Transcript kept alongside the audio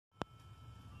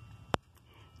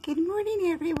Good morning,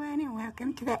 everyone, and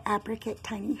welcome to the Apricot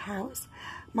Tiny House.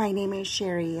 My name is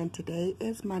Sherry, and today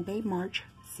is Monday, March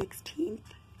 16th.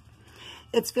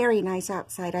 It's very nice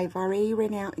outside. I've already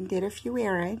ran out and did a few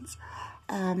errands,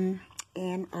 and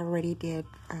already did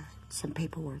some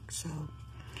paperwork.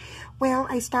 Well,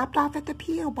 I stopped off at the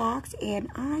P.O. box, and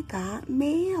I got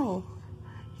mail.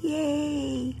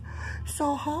 Yay!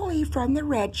 So Holly from the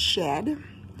Red Shed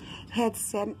had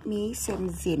sent me some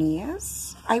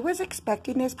zinnias. I was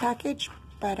expecting this package,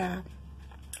 but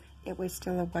it was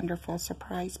still a wonderful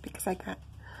surprise because I got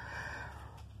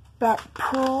black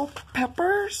pearl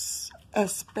peppers,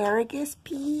 asparagus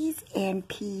peas, and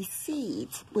pea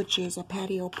seeds, which is a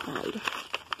patio pride.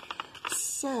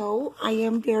 So I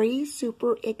am very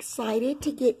super excited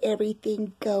to get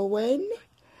everything going.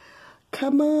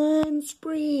 Come on,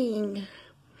 spring.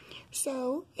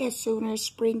 So, as soon as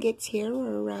spring gets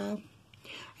here,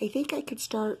 I think I could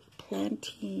start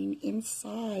planting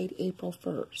inside April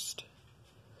 1st.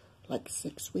 Like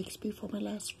 6 weeks before my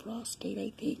last frost date,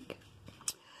 I think.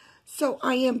 So,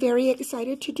 I am very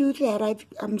excited to do that.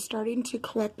 I'm starting to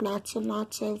collect lots and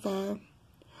lots of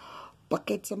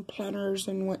buckets and planters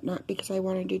and whatnot because I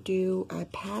wanted to do a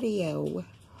patio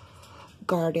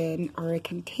garden or a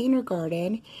container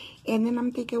garden. And then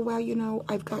I'm thinking, well, you know,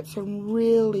 I've got some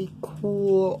really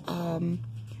cool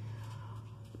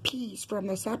peas from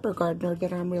the Sapper Gardener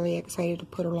that I'm really excited to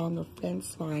put along the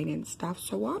fence line and stuff.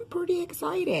 So I'm pretty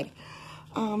excited.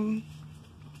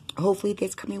 Hopefully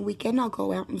this coming weekend I'll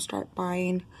go out and start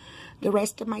buying the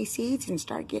rest of my seeds and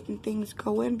start getting things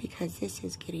going because this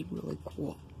is getting really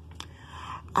cool.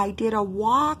 I did a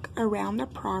walk around the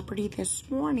property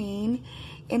this morning,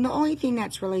 and the only thing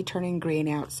that's really turning green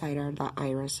outside are the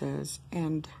irises,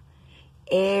 and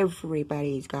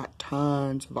everybody's got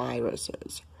tons of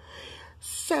irises.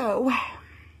 So,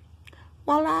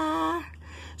 voila!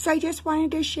 So I just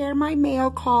wanted to share my mail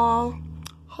call.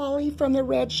 Holly from the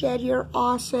Red Shed, you're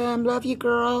awesome. Love you,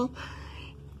 girl.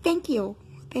 Thank you.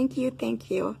 Thank you,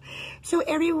 thank you. So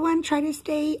everyone, try to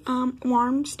stay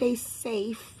warm, stay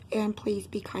safe, and please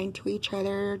be kind to each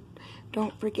other.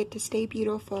 Don't forget to stay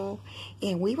beautiful.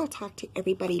 And we will talk to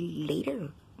everybody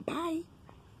later. Bye.